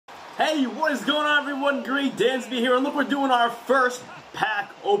Hey, what is going on, everyone? Great Dansby here, and look, we're doing our first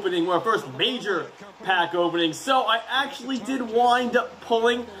pack opening, our first major pack opening. So I actually did wind up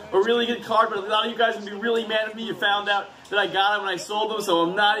pulling a really good card, but a lot of you guys would be really mad at me. You found out that I got them when I sold them, so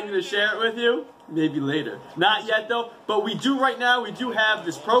I'm not even going to share it with you. Maybe later. Not yet, though. But we do right now. We do have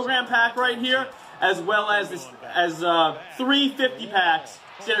this program pack right here, as well as this, three 50 packs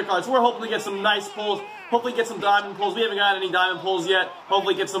standard cards. So we're hoping to get some nice pulls. Hopefully get some diamond pulls. We haven't got any diamond pulls yet.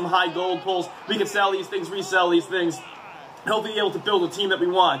 Hopefully get some high gold pulls. We can sell these things, resell these things. Hopefully be able to build a team that we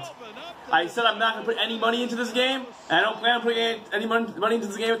want. I said I'm not going to put any money into this game, and I don't plan on putting any money into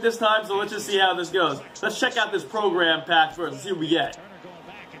this game at this time, so let's just see how this goes. Let's check out this program pack first and see what we get.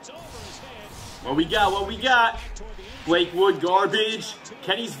 What we got? Blake Wood, garbage.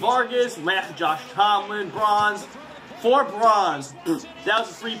 Kenny Vargas, Josh Tomlin, bronze. 4 bronze. That was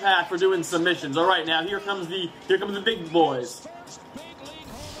a free pack for doing submissions. All right, now here comes the big boys.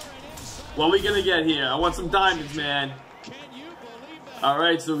 What are we gonna get here? I want some diamonds, man. All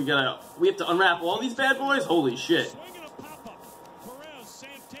right, so we have to unwrap all these bad boys. Holy shit! So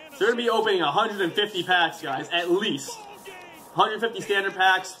we're gonna be opening 150 packs, guys, at least 150 standard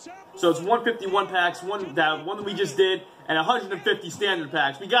packs. So it's 151 packs, one that we just did, and 150 standard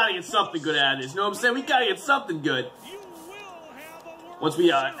packs. We gotta get something good out of this. You know what I'm saying? We gotta get something good. Once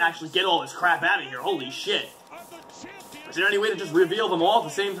we actually get all this crap out of here. Holy shit. Is there any way to just reveal them all at the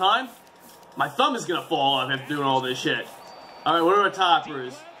same time? My thumb is gonna fall off after doing all this shit. Alright, what are our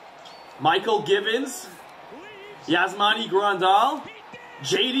toppers? Michael Givens, Yasmani Grandal,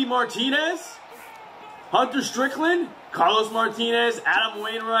 JD Martinez, Hunter Strickland, Carlos Martinez, Adam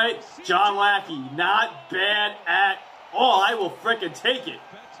Wainwright, John Lackey. Not bad at all. I will frickin' take it.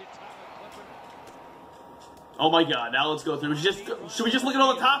 Oh my god, now let's go through. Should we just look at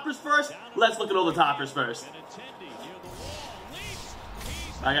all the toppers first? Let's look at all the toppers first.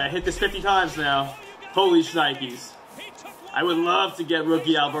 I gotta hit this 50 times now. Holy shnikes. I would love to get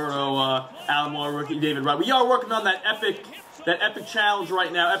rookie Alberto Alomar, rookie David Wright. We are working on that epic challenge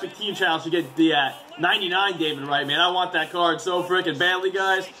right now, epic team challenge to get the 99 David Wright, man. I want that card so frickin' badly,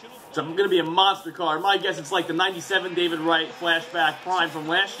 guys. It's going to be a monster card. My guess it's like the 97 David Wright flashback prime from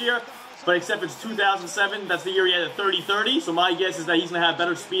last year. But except it's 2007, that's the year he had a 30-30. So my guess is that he's going to have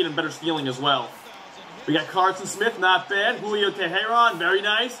better speed and better stealing as well. We got Carson Smith, not bad. Julio Teheran, very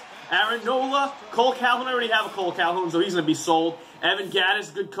nice. Aaron Nola, Cole Calhoun. I already have a Cole Calhoun, so he's going to be sold. Evan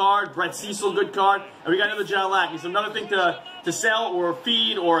Gaddis, good card. Brett Cecil, good card. And we got another John Lackey. So another thing to sell or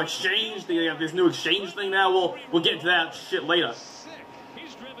feed or exchange. They have this new exchange thing now. We'll get into that shit later.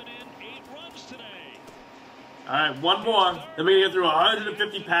 Alright, one more. Then we're going to get through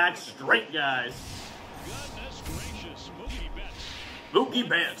 150 packs straight, guys. Mookie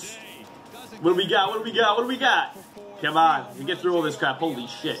Betts. What do we got? Come on. We get through all this crap. Holy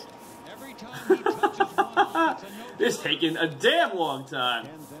shit. This is taking a damn long time.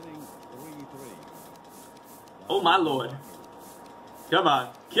 Oh, my lord. Come on.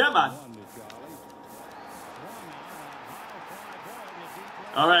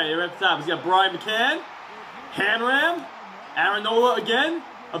 Alright, here at the top. He's got Brian McCann. Hanram, Aaron Nola again,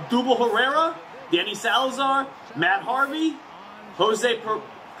 Abdul Herrera, Danny Salazar, Matt Harvey, Jose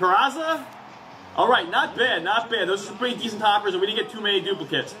Peraza. All right, not bad. Those are some pretty decent toppers, and we didn't get too many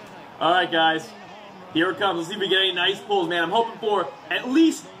duplicates. All right, guys, here it comes. Let's see if we get any nice pulls, man. I'm hoping for at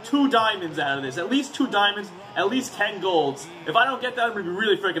least 2 diamonds out of this. At least 2 diamonds, at least 10 golds. If I don't get that, I'm going to be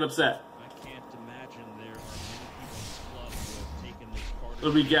really freaking upset.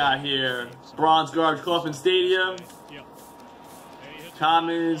 What do we got here? Bronze garbage, Coffin Stadium.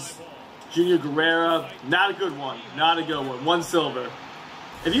 Thomas, Junior Guerrera. Not a good one. 1 silver.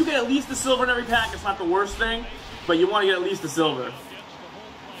 If you get at least a silver in every pack, it's not the worst thing. But you want to get at least a silver.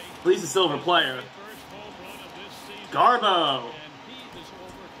 At least a silver player. Garbo.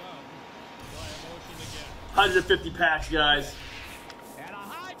 150 packs, guys.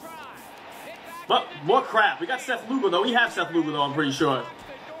 But more crap. We got Seth Lugo, though. We have Seth Lugo, though, I'm pretty sure.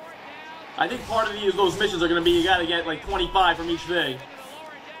 I think part of those missions are going to be you got to get like 25 from each thing.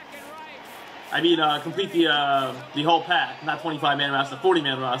 I mean, complete the whole pack, not 25-man roster,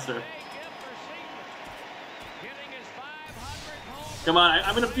 40-man roster. Come on,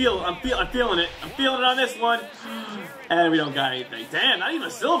 I'm feeling it. I'm feeling it on this one. And we don't got anything. Damn, not even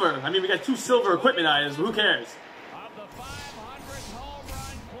a silver. I mean, we got 2 silver equipment items, but who cares?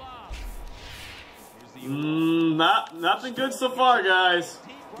 Nothing good so far, guys.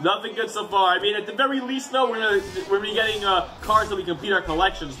 Nothing good so far. I mean, at the very least, though, we're gonna be getting cards that we complete our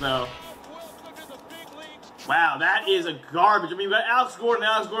collections, though. Wow, that is a garbage. I mean, we got Alex Gordon.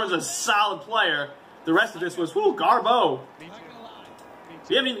 Alex Gordon's a solid player. The rest of this was, whoo, Garbo.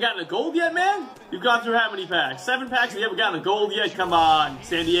 We haven't even gotten a gold yet, man? You've gone through how many packs? 7 packs and you haven't gotten a gold yet? Come on,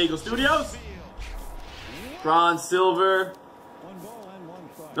 San Diego Studios. Bronze, silver.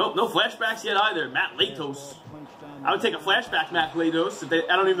 Nope, no flashbacks yet either. Matt Latos. I would take a flashback Matt Latos.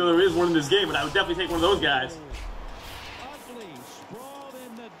 I don't even know there is one in this game, but I would definitely take one of those guys.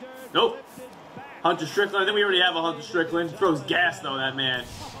 Nope. Hunter Strickland. I think we already have a Hunter Strickland. He throws gas, though, that man.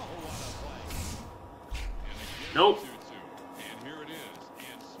 Nope.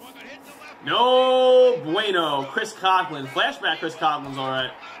 No bueno. Chris Coughlin. Flashback Chris Coughlin's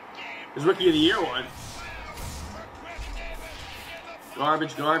alright. His Rookie of the Year one.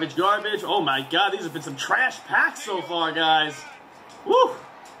 Garbage, garbage, garbage. Oh my god, these have been some trash packs so far, guys. Woo!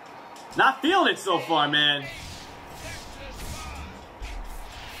 Not feeling it so far, man.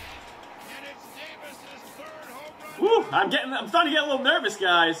 Woo! I'm starting to get a little nervous,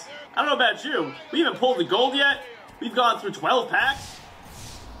 guys. I don't know about you. We haven't pulled the gold yet. We've gone through 12 packs.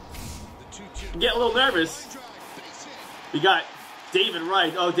 I'm getting a little nervous. We got David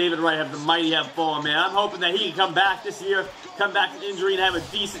Wright. Oh, David Wright have the mighty have fallen, man. I'm hoping that he can come back this year, come back from injury and have a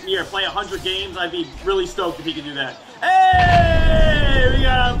decent year. Play 100 games. I'd be really stoked if he could do that. Hey! We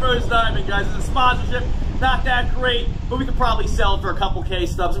got our first diamond, guys. It's a sponsorship. Not that great, but we could probably sell it for a couple K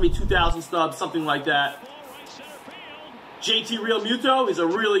stubs. Maybe 2,000 stubs, something like that. JT Real Muto is a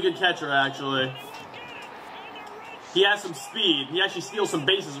really good catcher, actually. He has some speed. He actually steals some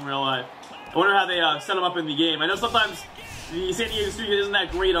bases in real life. I wonder how they set him up in the game. I know sometimes the San Diego Studio isn't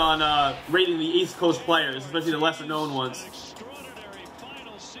that great on rating the East Coast players, especially the lesser-known ones.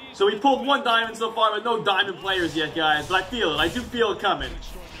 So we pulled 1 diamond so far, but no diamond players yet, guys. But I feel it. I do feel it coming.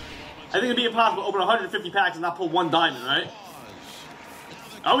 I think it'd be impossible to open 150 packs and not pull 1 diamond, right?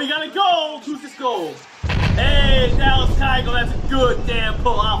 Oh, we got a gold! Who's this gold? Hey, Dallas Tiger, that's a good damn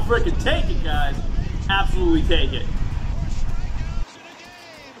pull. I'll frickin' take it, guys. Absolutely take it.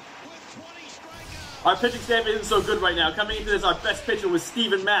 Our pitching staff isn't so good right now. Coming into this, our best pitcher was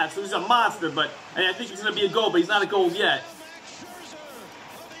Steven Matz. So he's a monster, but I think he's going to be a gold, but he's not a gold yet.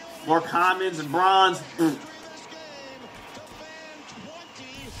 More commons and bronze.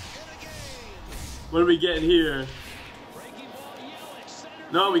 What are we getting here?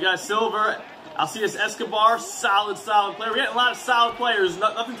 No, we got silver. Alcides Escobar, solid player. We're getting a lot of solid players.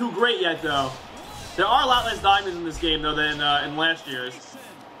 Nothing too great yet, though. There are a lot less diamonds in this game, though, than in last year's.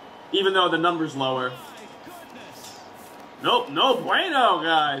 Even though the number's lower. Nope, no bueno,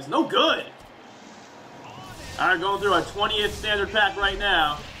 guys. No good. Alright, going through our 20th standard pack right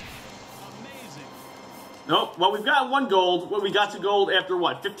now. Nope. Well, we've got 1 gold. Well, we got to gold after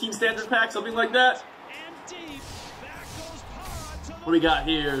what? 15 standard packs? Something like that? What do we got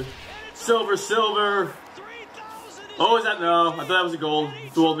here? Silver, silver. Oh, is that? No, I thought that was a gold.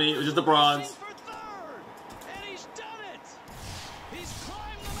 Fooled me. It was just a bronze.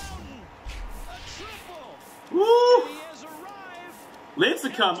 Woo!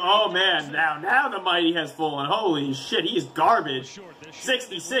 Lincecum, oh man, now the mighty has fallen. Holy shit, he is garbage.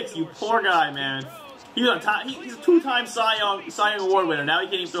 66, you poor guy, man. He's on top. He's a 2-time Cy Young Award winner. Now he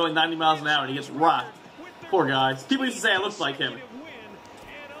can't even throw like 90 miles an hour and he gets rocked. Poor guy. People used to say I looked like him.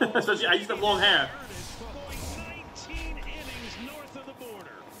 Especially, I used to have long hair.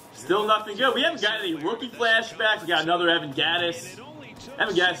 Still nothing good. We haven't got any rookie flashbacks. We got another Evan Gattis.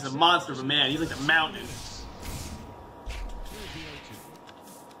 Evan Gattis is a monster of a man. He's like a mountain.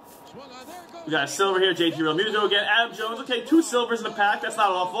 We got a silver here, JT Real Muto again. Adam Jones, okay, 2 silvers in the pack. That's not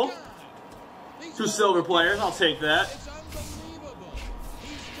awful. 2 silver players, I'll take that.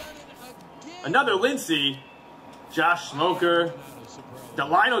 Another Lindsay. Josh Smoker.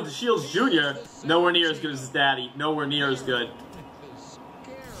 Delino DeShields Jr. Nowhere near as good as his daddy. Nowhere near as good.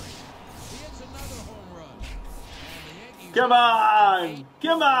 Come on!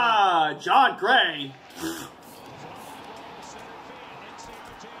 Come on! John Gray.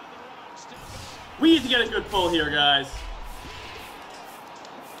 We need to get a good pull here, guys.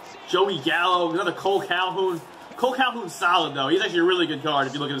 Joey Gallo, another Cole Calhoun. Cole Calhoun's solid, though. He's actually a really good card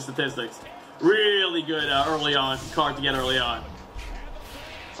if you look at the statistics. Really good early on card to get early on.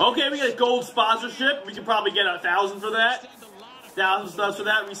 Okay, we got a gold sponsorship. We could probably get 1,000 for that. 1,000 stubs for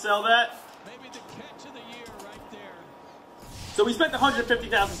that. Resell that. So we spent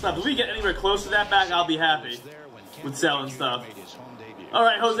 150,000 stubs. If we get anywhere close to that back, I'll be happy with selling stuff. All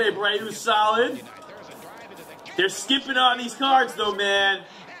right, Jose Abreu's solid. They're skipping on these cards, though, man.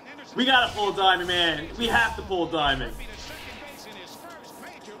 We gotta pull a diamond, man. We have to pull a diamond.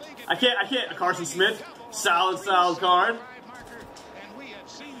 I can't. Carson Smith, solid card.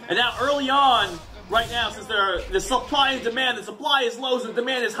 And now, early on, right now, since the supply and demand, the supply is low, so the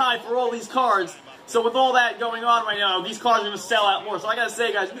demand is high for all these cards. So with all that going on right now, these cards are going to sell out more. So I got to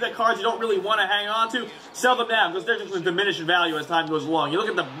say, guys, if you got cards you don't really want to hang on to, sell them now, because they're just going to diminish in value as time goes along. You look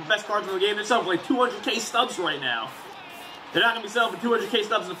at the best cards in the game, they're selling for like 200k stubs right now. They're not going to be selling for 200k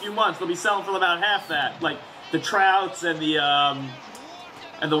stubs in a few months. They'll be selling for about half that. Like the Trouts and the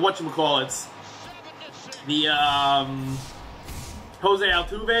whatchamacallits. The, Jose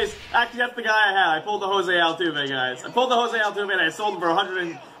Altuve's. Actually, that's the guy I had. I pulled the Jose Altuve, guys. I pulled the Jose Altuve and I sold him for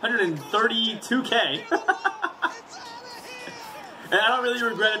 132k. And I don't really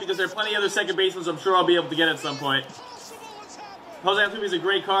regret it because there are plenty of other second basemen I'm sure I'll be able to get at some point. Jose Altuve is a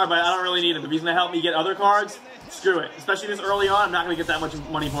great card, but I don't really need him. If he's going to help me get other cards, screw it. Especially this early on, I'm not going to get that much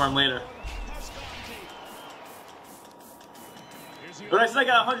money for him later. But I said I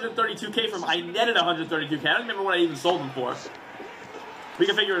got 132k from him. I netted 132k. I don't remember what I even sold him for. We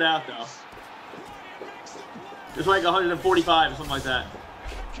can figure it out, though. It's like 145 or something like that.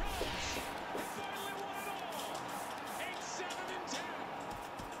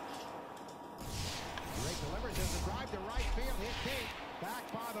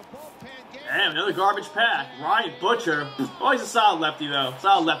 Damn, another garbage pack. Ryan Butcher. Oh, he's a solid lefty, though.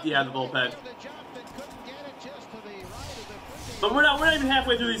 Solid lefty out of the bullpen. But we're not even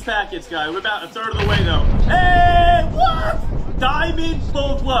halfway through these packets, guys. We're about a third of the way, though. Hey, what? Diamond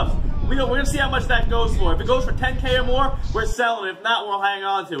full gloves. We're going to see how much that goes for. If it goes for 10k or more, we're selling it. If not, we'll hang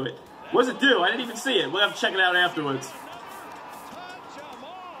on to it. What does it do? I didn't even see it. We'll have to check it out afterwards.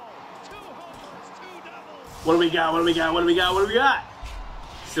 What do we got? What do we got? What do we got? What do we got?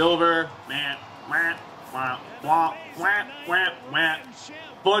 Silver. Man. Wah, wah, wah, wah, wah, wah.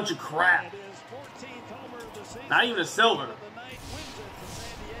 Bunch of crap. Not even a silver.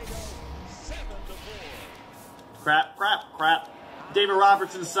 Crap, crap, crap. David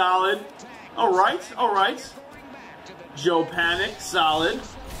Robertson, solid. All right, all right. Joe Panic, solid.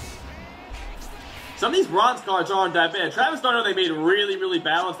 Some of these bronze cards aren't that bad. Travis d'Arnaud, they made really, really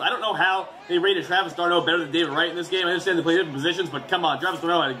balanced. I don't know how they rated Travis d'Arnaud better than David Wright in this game. I understand they play different positions, but come on. Travis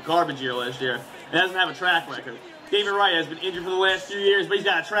d'Arnaud had a garbage year last year and doesn't have a track record. David Wright has been injured for the last few years, but he's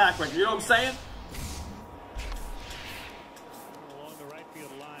got a track record. You know what I'm saying?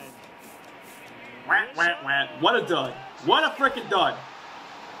 Wah, wah, wah. What a dud. What a frickin' dud.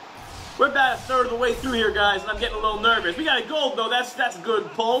 We're about a third of the way through here, guys, and I'm getting a little nervous. We got a gold, though. That's a good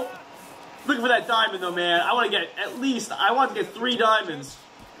pull. Looking for that diamond, though, man. I want to get at least, I want to get 3 diamonds.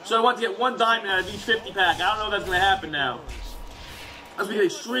 So I want to get 1 diamond out of each 50 pack. I don't know if that's going to happen now. Unless we get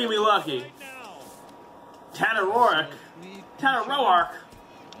extremely lucky. Tanner Roark. Tanner Roark.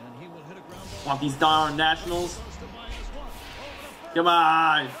 Want these darn Nationals. Come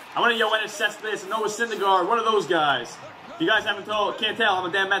on. I want to Yoenis Cespedes and Noah Syndergaard. One of those guys. If you guys can't tell, I'm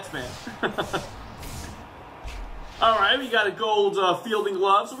a damn Mets fan. All right, we got a gold fielding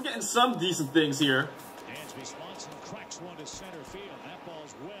glove, so we're getting some decent things here. Dansby Swanson cracks one to center field. That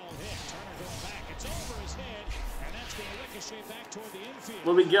ball's well hit. Turner going back. It's over his head, and that's going to ricochet back toward the infield.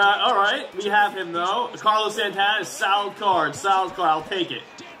 What we got? All right, we have him though. Carlos Santana is solid card. Solid card. I'll take it.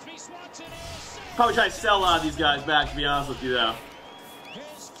 Probably try to sell a lot of these guys back, to be honest with you, though.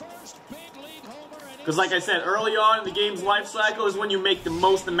 Because like I said, early on in the game's life cycle is when you make the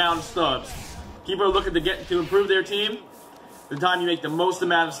most amount of stubs. People are looking to improve their team. The time you make the most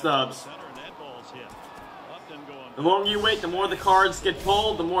amount of stubs. The longer you wait, the more the cards get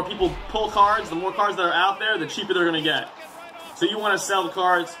pulled. The more people pull cards, the more cards that are out there, the cheaper they're going to get. So you want to sell the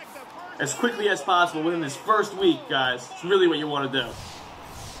cards as quickly as possible within this first week, guys. It's really what you want to do.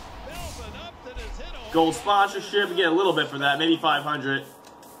 Gold sponsorship, you get a little bit for that, maybe 500.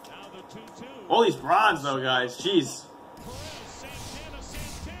 All these bronze, though, guys. Jeez.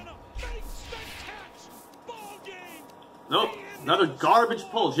 Nope. Another garbage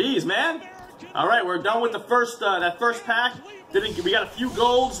pull. Jeez, man. All right, we're done with the first that first pack. We got a few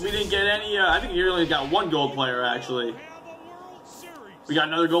golds. We didn't get any. I think we only got 1 gold player, actually. We got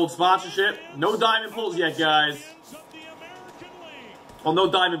another gold sponsorship. No diamond pulls yet, guys. Well, no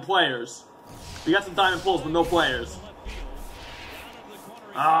diamond players. We got some diamond pulls, but no players.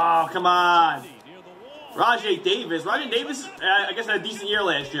 Oh, come on. Rajay Davis. Rajay Davis, I guess, had a decent year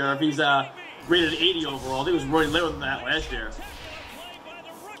last year if he's rated 80 overall. I think it was really lower than that last year.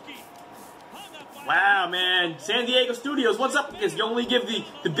 Wow, man. San Diego Studios, what's up? Because you only give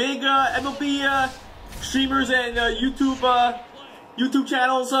the big MLB streamers and YouTube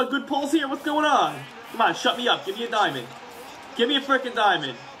channels good pulls here. What's going on? Come on, shut me up. Give me a diamond. Give me a frickin'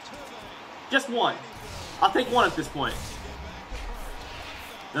 diamond. Just 1. I'll take 1 at this point.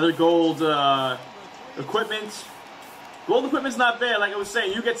 Another gold equipment. Gold equipment's not bad, like I was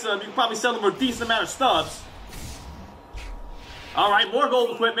saying. You get some. You can probably sell them for a decent amount of stubs. All right, more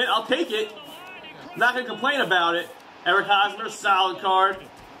gold equipment. I'll take it. Not going to complain about it. Eric Hosmer, solid card.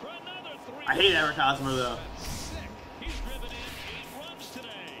 I hate Eric Hosmer, though.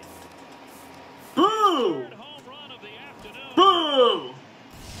 Boo! Boo!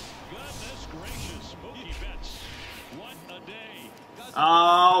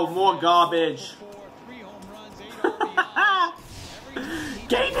 Oh, more garbage.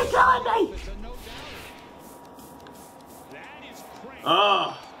 Game is killing me!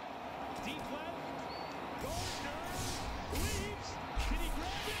 Ugh.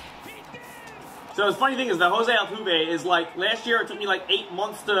 So the funny thing is that Jose Altuve is like, last year it took me like 8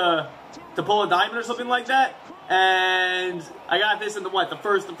 months to pull a diamond or something like that. And I got this in the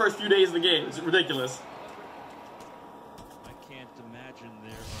first few days of the game. It's ridiculous. I can't imagine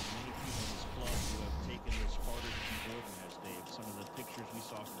there are many people in this club who have taken this harder to be more than has, Dave. Some of the pictures we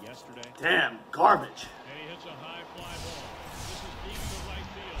saw yesterday. Damn, garbage. And he hits a high fly ball. This is deep to right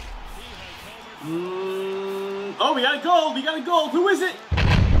field. He has Oh, we got a gold. We got a gold. Who is it?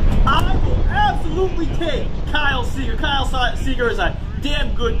 I will absolutely take Kyle Seager. Kyle Seager is a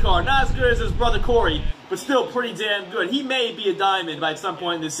damn good card. Not as good as his brother Corey, but still pretty damn good. He may be a diamond by some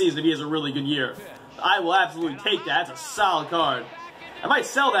point in this season if he has a really good year. I will absolutely take that. That's a solid card. I might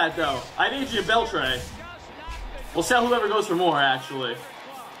sell that, though. I have Adrian Beltre. We'll sell whoever goes for more, actually.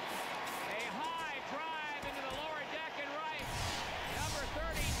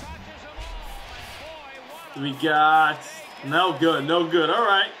 We got... No good, no good. All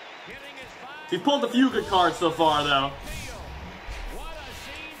right. He's pulled a few good cards so far, though.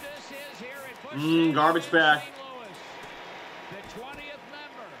 Garbage back.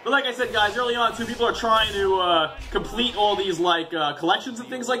 But like I said, guys, early on, too, people are trying to complete all these like collections and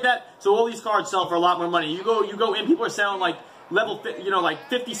things like that. So all these cards sell for a lot more money. You go in, people are selling like level, like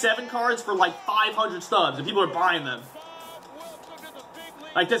 57 cards for like 500 stubs, and people are buying them.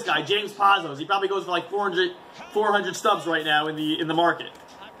 Like this guy, James Pazos. He probably goes for like 400 stubs right now in the market.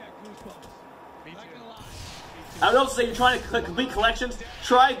 I would also say you're trying to complete collections,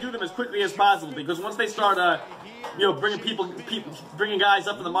 try to do them as quickly as possible, because once they start, bringing guys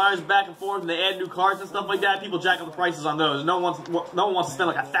up in the minors back and forth, and they add new cards and stuff like that, people jack up the prices on those. No one wants to spend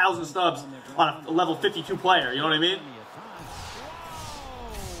like 1,000 stubs on a level 52 player. You know what I mean?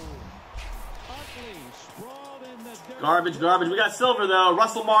 Garbage, garbage. We got silver though.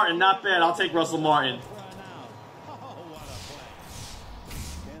 Russell Martin, not bad. I'll take Russell Martin.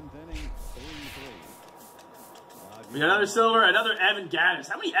 We got another silver, another Evan Gattis.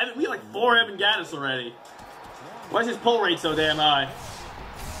 How many Evan? We have like 4 Evan Gattis already. Why is his pull rate so damn high?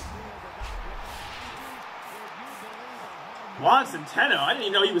 Juan Centeno. I didn't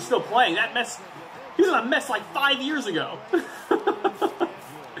even know he was still playing. That mess. He was in a mess like 5 years ago.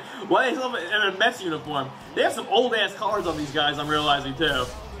 Why are they still in a Mets uniform? They have some old ass cards on these guys. I'm realizing too. All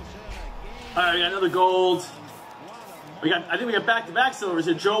right, we got another gold. I think we got back-to-back silvers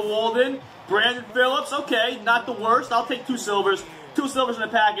here. Joe Walden, Brandon Phillips. Okay, not the worst. I'll take 2 silvers. 2 silvers in a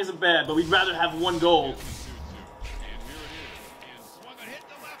pack isn't bad, but we'd rather have 1 gold.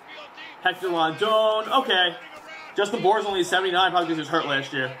 Hector Rondon. Okay. Justin Bour's only 79, probably because he was hurt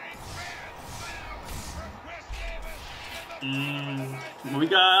last year. We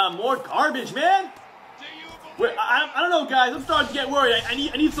got more garbage, man. I don't know, guys. I'm starting to get worried. I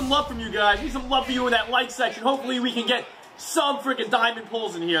need some love from you guys. I need some love for you in that like section. Hopefully we can get some freaking diamond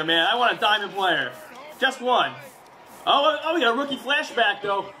pulls in here, man. I want a diamond player. Just one. Oh, we got a rookie flashback,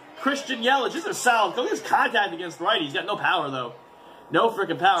 though. Christian Yelich. This is solid. Look at his contact against righty. He's got no power, though. No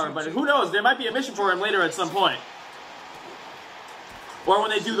freaking power. But who knows? There might be a mission for him later at some point. Or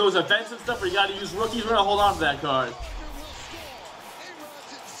when they do those events and stuff where you got to use rookies, we're going to hold on to that card.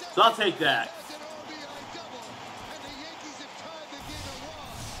 So I'll take that.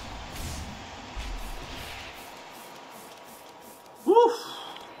 Woof.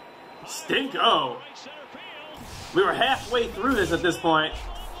 Stinko. We were halfway through this at this point.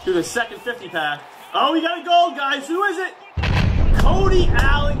 Through the second 50-pack. Oh, we got a gold, guys. Who is it? Cody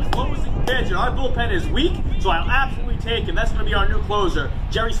Allen, closing pitcher. Our bullpen is weak, so I'll absolutely take him. That's going to be our new closer.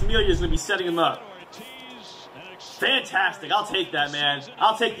 Jerry Familia is going to be setting him up. Fantastic. I'll take that, man.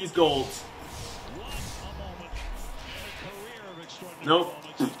 I'll take these golds. Nope.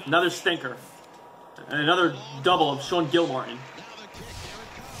 Another stinker. And another double of Sean Gilmartin.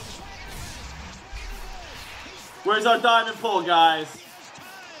 Where's our diamond pull, guys?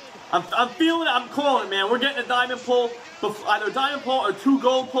 I'm feeling it. I'm calling it, man. We're getting a diamond pull. Either a diamond pull or 2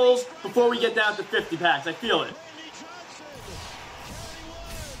 gold pulls before we get down to 50 packs. I feel it.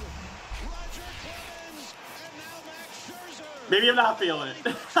 Maybe I'm not feeling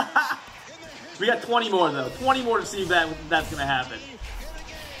it. We got 20 more, though. 20 more to see if that's going to happen.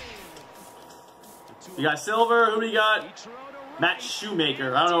 We got Silver. Who do we got? Matt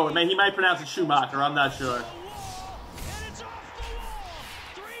Shoemaker. I don't know. Man, he might pronounce it Schumacher. I'm not sure.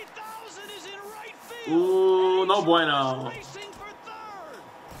 Ooh, no bueno.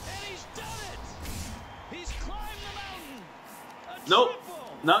 Nope.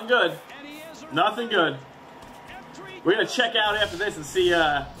 Nothing good. Nothing good. We're going to check out after this and see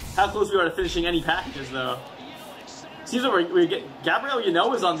how close we are to finishing any packages, though. Seems like we get Gabriel,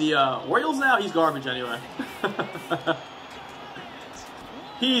 is on the Orioles now. He's garbage anyway.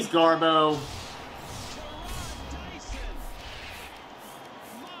 He's Garbo.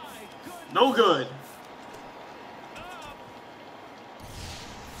 No good.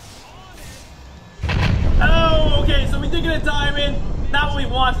 Oh, okay, so we did get a diamond. Not what we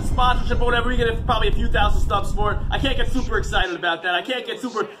want, it's a sponsorship or whatever. We get probably a few thousand stubs for it. I can't get super excited about that. I can't get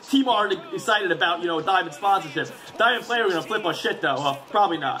super T-Mart excited about, diamond sponsorship. Diamond player, we're gonna flip our shit though. Well,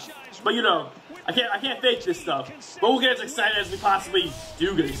 probably not. But I can't fake this stuff. But we'll get as excited as we possibly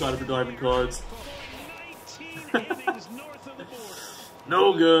do get excited for diamond cards.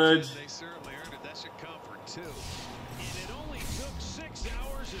 No good. They certainly earned it. That should come for 2. And it only took 6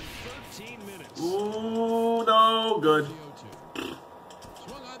 hours and 13 minutes. Ooh, no good.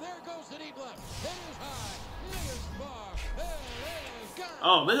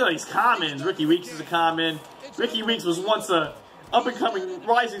 Oh, look at these commons. Ricky Weeks is a common. Ricky Weeks was once a up-and-coming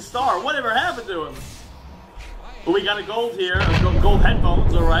rising star. Whatever happened to him? But we got a gold here. Gold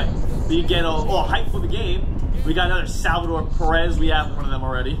headphones, all right. So you get all hype for the game. We got another Salvador Perez. We have one of them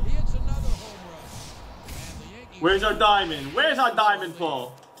already. Where's our diamond? Where's our diamond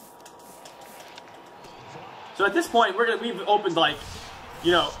pull? So at this point, we've opened like,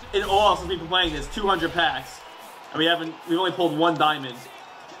 in all since we've been playing this, 200 packs. And we've only pulled 1 diamond.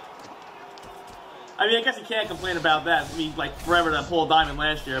 I mean, I guess you can't complain about that. I mean, like, forever to pull a diamond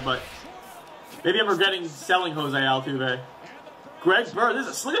last year, but maybe I'm regretting selling Jose Altuve. Greg Bird,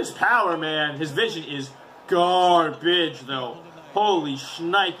 look at his power, man. His vision is garbage, though. Holy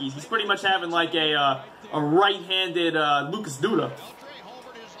shnikes. He's pretty much having, like, a right-handed Lucas Duda.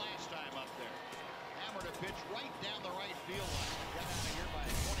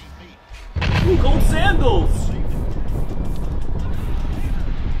 Ooh, gold sandals!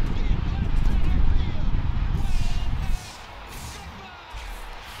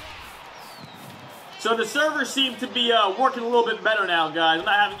 So the servers seem to be working a little bit better now, guys. I'm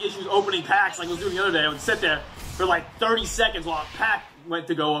not having issues opening packs like I was doing the other day. I would sit there for like 30 seconds while a pack went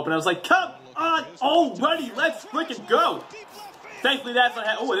to go open. I was like, come on already, let's freaking go. Thankfully, that's not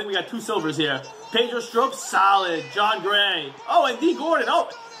happening. Oh, I think we got 2 silvers here. Pedro Strop, solid. John Gray. Oh, and D. Gordon. Oh,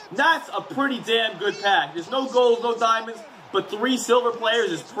 that's a pretty damn good pack. There's no golds, no diamonds, but 3 silver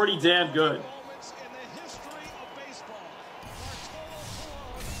players is pretty damn good.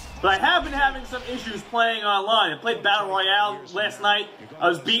 But I have been having some issues playing online. I played Battle Royale last night. I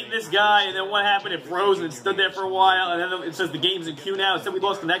was beating this guy, and then what happened? It froze and it stood there for a while, and then it says the game's in queue now. It said we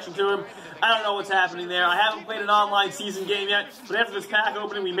lost connection to him. I don't know what's happening there. I haven't played an online season game yet, but after this pack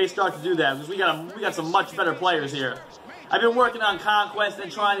opening, we may start to do that, because we got some much better players here. I've been working on Conquest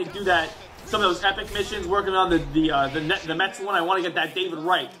and trying to do that, some of those epic missions, working on the Mets one. I want to get that David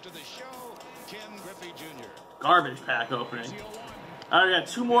Wright. Garbage pack opening. All right, we got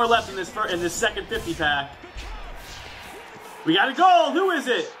 2 more left in this second 50 pack. We got a goal. Who is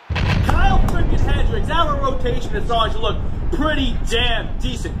it? Kyle freaking Hendricks. Our rotation is starting to look pretty damn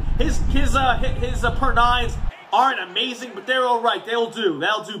decent. His per 9s aren't amazing, but they're all right. They'll do.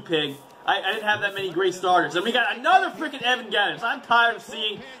 They'll do, pig. I didn't have that many great starters. And we got another freaking Evan Gattis. I'm tired of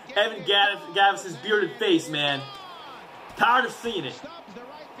seeing Evan Gattis' bearded face, man. Tired of seeing it.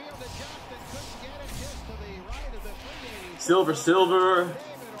 Silver, silver.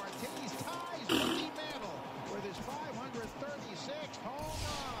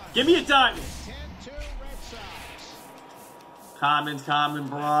 Give me a diamond. Commons, common,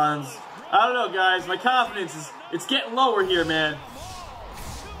 bronze. I don't know, guys. My confidence it's getting lower here, man.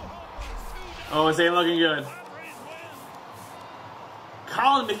 Oh, this ain't looking good.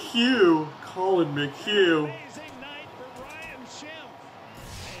 Colin McHugh. Colin McHugh.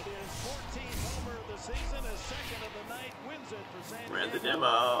 Ran the demo.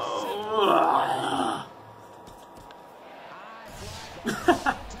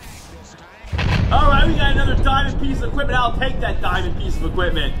 Alright, we got another diamond piece of equipment. I'll take that diamond piece of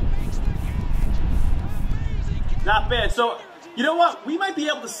equipment. Not bad. So, you know what? We might be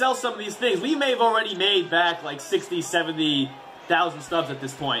able to sell some of these things. We may have already made back like 60, 70,000 stubs at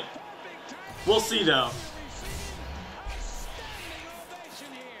this point. We'll see, though.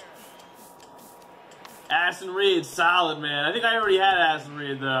 Addison Reed, solid, man. I think I already had Addison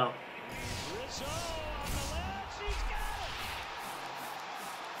Reed, though.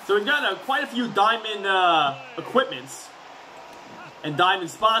 So we've got quite a few diamond equipments and diamond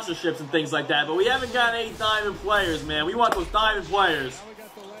sponsorships and things like that, but we haven't got any diamond players, man. We want those diamond players. Now we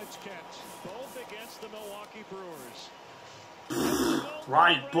got the ledge catch, both against the Milwaukee Brewers.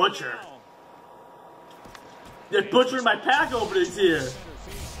 Ryan Butcher. They're butchering my pack openings here.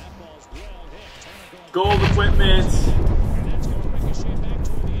 Gold equipment.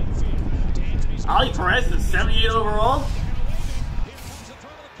 Ali Perez is 78 overall.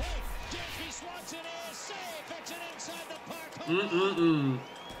 I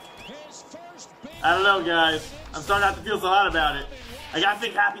don't know, guys. I'm starting not to feel so hot about it. I gotta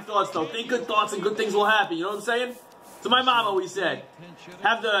think happy thoughts, though. Think good thoughts and good things will happen. You know what I'm saying? So my mom always said,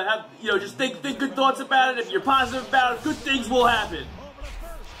 just think good thoughts about it. If you're positive about it, good things will happen.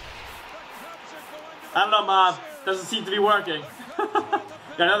 I don't know, Mom. Doesn't seem to be working. Got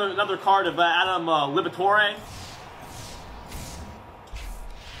another card of Adam Liberatore.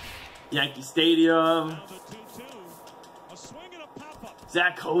 Yankee Stadium.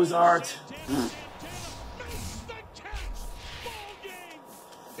 Zach Cozart.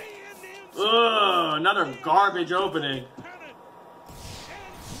 Ugh, another garbage opening.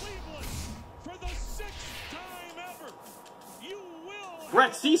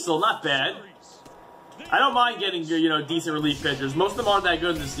 Brett Cecil, not bad. I don't mind getting, decent relief pitchers. Most of them aren't that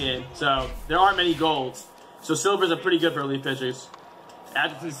good in this game, so there aren't many golds. So silvers are pretty good for relief pitchers.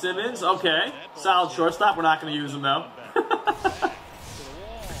 Adderton Simmons, okay. Solid shortstop. We're not going to use him, though.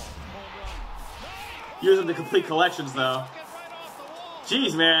 Use them to complete collections, though.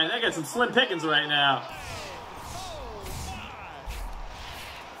 Jeez, man, they got some slim pickings right now.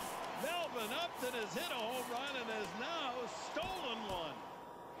 Melvin Upton has hit a home run and has now stolen one.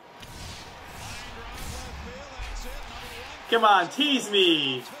 Come on, tease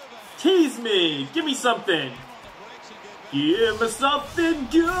me. Tease me. Give me something. Give me something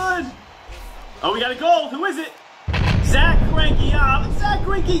good. Oh, we got a goal. Who is it? Zach Greinke. Zach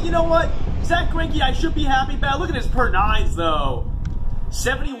Greinke, you know what? Zach Greinke, I should be happy about. Look at his per nines, though.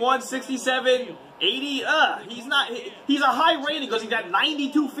 71, 67, 80. He's a high rating because he's got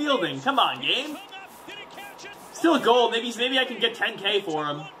 92 fielding. Come on, game. Still a goal. Maybe I can get 10K for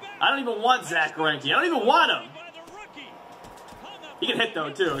him. I don't even want Zach Greinke. I don't even want him. He can hit, though,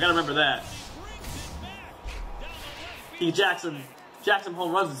 too. I gotta remember that. He Jackson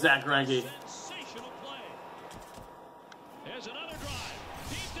home runs with Zach Greinke.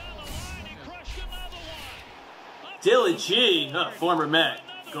 Dilly G, former Met.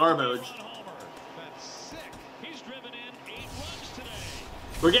 Garbage.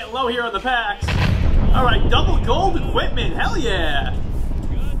 We're getting low here on the packs. Alright, double gold equipment. Hell yeah.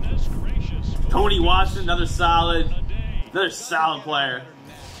 Tony Watson, another solid player.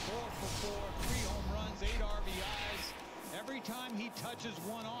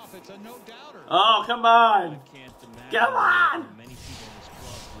 Oh, come on. Come on.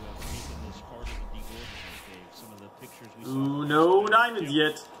 Ooh, no diamonds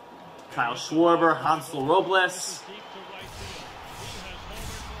yet. Kyle Schwarber, Hansel Robles.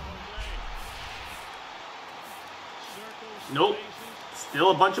 Nope.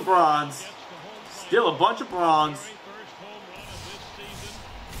 Still a bunch of bronze. Still a bunch of bronze.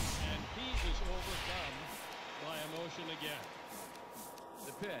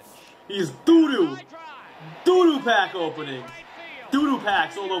 He's doo-doo. Doo-doo pack opening. Doo-doo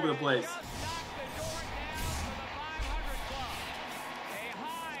packs all over the place.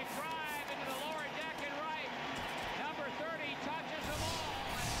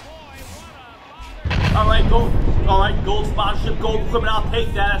 Alright, gold sponsorship, gold equipment, I'll take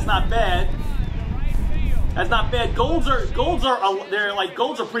that. That's not bad. That's not bad. Golds are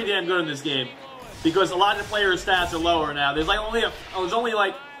pretty damn good in this game. Because a lot of the players' stats are lower now. There's only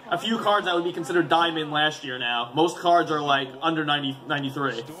like a few cards that would be considered diamond last year now. Most cards are like under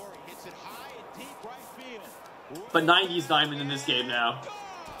 93. But 90 is diamond in this game now.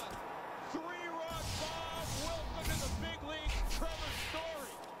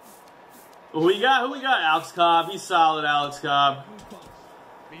 Who we got? Alex Cobb. He's solid, Alex Cobb.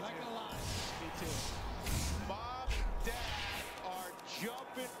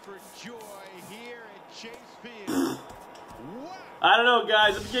 I don't know,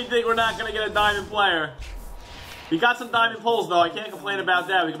 guys. If you think we're not going to get a diamond player. We got some diamond pulls, though. I can't complain about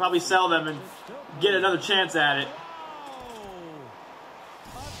that. We can probably sell them and get another chance at it.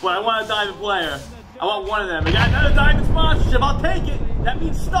 But I want a diamond player. I want one of them. We got another diamond sponsorship. I'll take it. That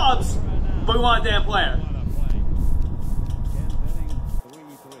means stubs. But we want a damn player.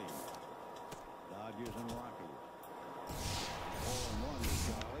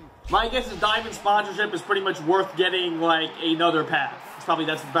 My guess is diamond sponsorship is pretty much worth getting like another pack.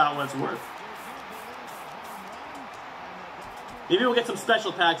 That's about what it's worth. Maybe we'll get some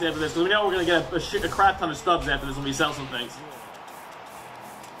special packs after this, because we know we're going to get a crap ton of stubs after this when we sell some things.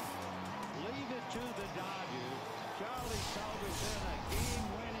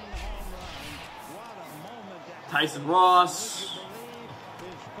 Tyson Ross.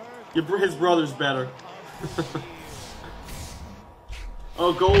 His brother's better.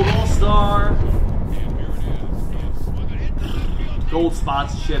 Oh, Gold All-Star. Gold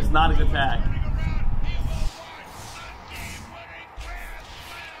sponsorships, not a good pack.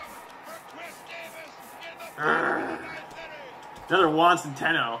 Another Juan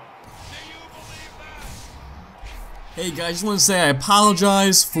Centeno. Hey guys, just want to say I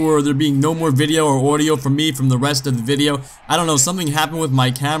apologize for there being no more video or audio from me from the rest of the video. I don't know, something happened with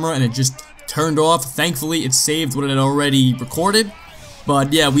my camera and it just turned off. Thankfully, it saved what it had already recorded.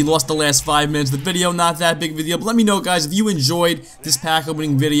 But yeah, we lost the last 5 minutes of the video, not that big of a deal. But let me know, guys, if you enjoyed this pack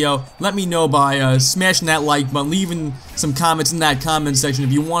opening video, let me know by smashing that like button, leaving some comments in that comment section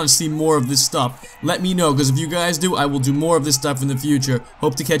if you want to see more of this stuff. Let me know, because if you guys do, I will do more of this stuff in the future.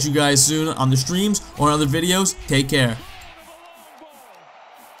 Hope to catch you guys soon on the streams or on other videos. Take care.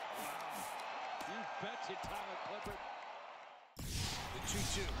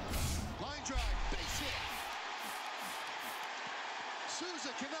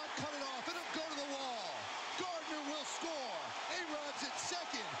 Souza cannot cut it off. It'll go to the wall. Gardner will score. A-Rod's at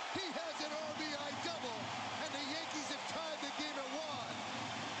second. He has an RBI double, and the Yankees have tied the game at 1.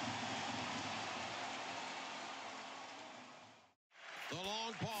 The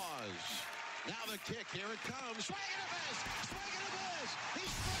long pause. Now the kick. Here it comes. Swing and a miss. Swing and a miss. He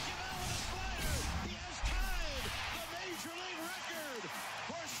struck him out with a slider. He has tied the Major League record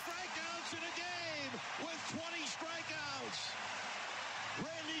for strikeouts in a game with 20 strikeouts.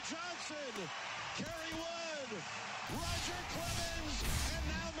 Randy Johnson, Kerry Wood, Roger Clemens, and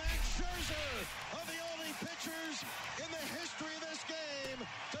now Max Scherzer are the only pitchers in the history of this game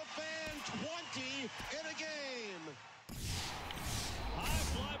to fan 20 in a game. High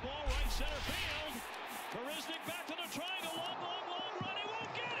fly ball, right center field. Marisnik back to the triangle. Long run. He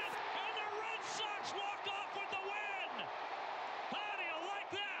won't get it. And the Red Sox walk off with the win. How do you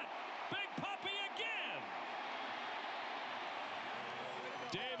like that? Big Puppy again.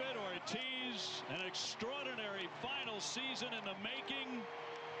 David Ortiz, an extraordinary final season in the making.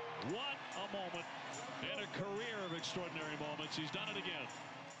 What a moment and a career of extraordinary moments. He's done it again.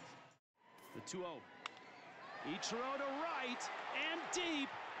 The 2-0. Ichiro to right and deep.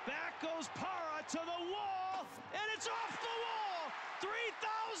 Back goes Parra to the wall, and it's off the wall.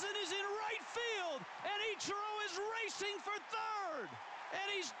 3,000 is in right field, and Ichiro is racing for third, and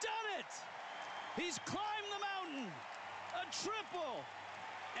he's done it. He's climbed the mountain, a triple,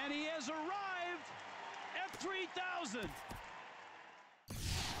 and he has arrived at 3,000.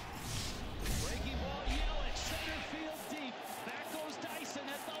 Breaking ball, Yelich, center field deep. Back goes Dyson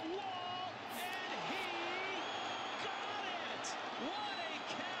at the wall, and he got it. What a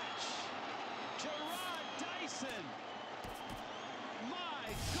catch. Gerard Dyson. My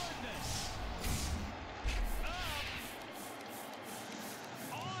goodness. Up.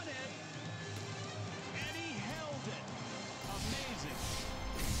 On it. And he held it. Amazing.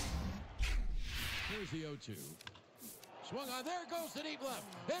 Here's the 0-2. Swung on. There goes the deep left.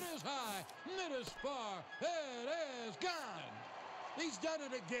 It is high. It is far. It is gone. He's done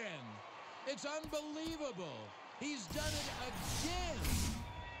it again. It's unbelievable. He's done it again.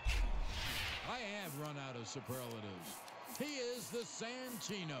 I have run out of superlatives. He is the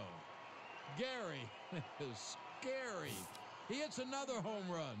Santino. Gary is scary. He hits another home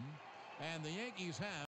run, and the Yankees have